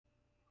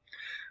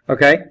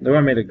Okay, they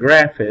want me to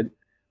graph it.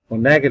 Well,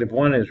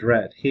 -1 is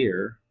right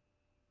here.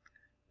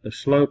 The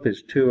slope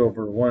is 2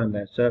 over 1.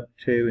 That's up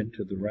 2 and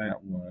to the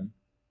right 1.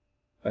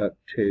 Up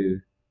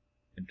 2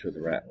 and to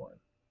the right 1.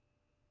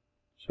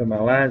 So my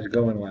line's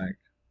going like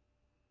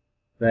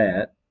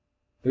that.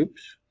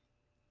 Oops.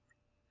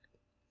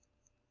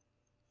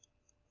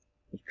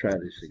 Let's try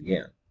this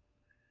again.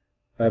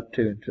 Up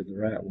 2 and to the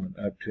right 1.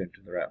 Up 2 and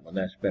to the right 1.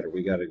 That's better.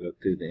 We got to go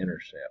through the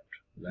intercept.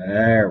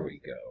 There we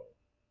go.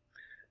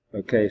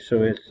 Okay,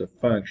 so it's the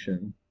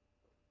function.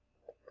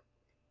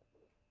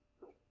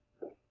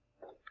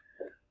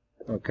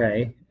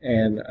 Okay,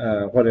 and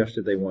what else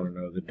did they want to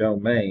know? The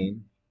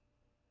domain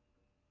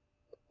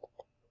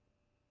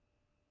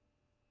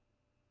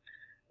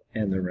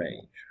and the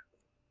range.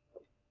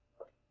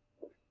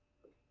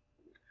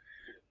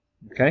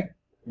 Okay,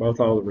 both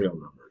all the real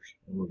numbers.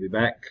 And we'll be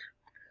back.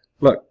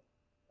 Look,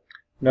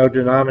 no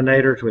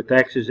denominators with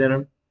x's in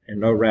them and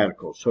no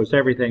radicals. So it's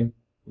everything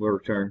will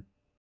return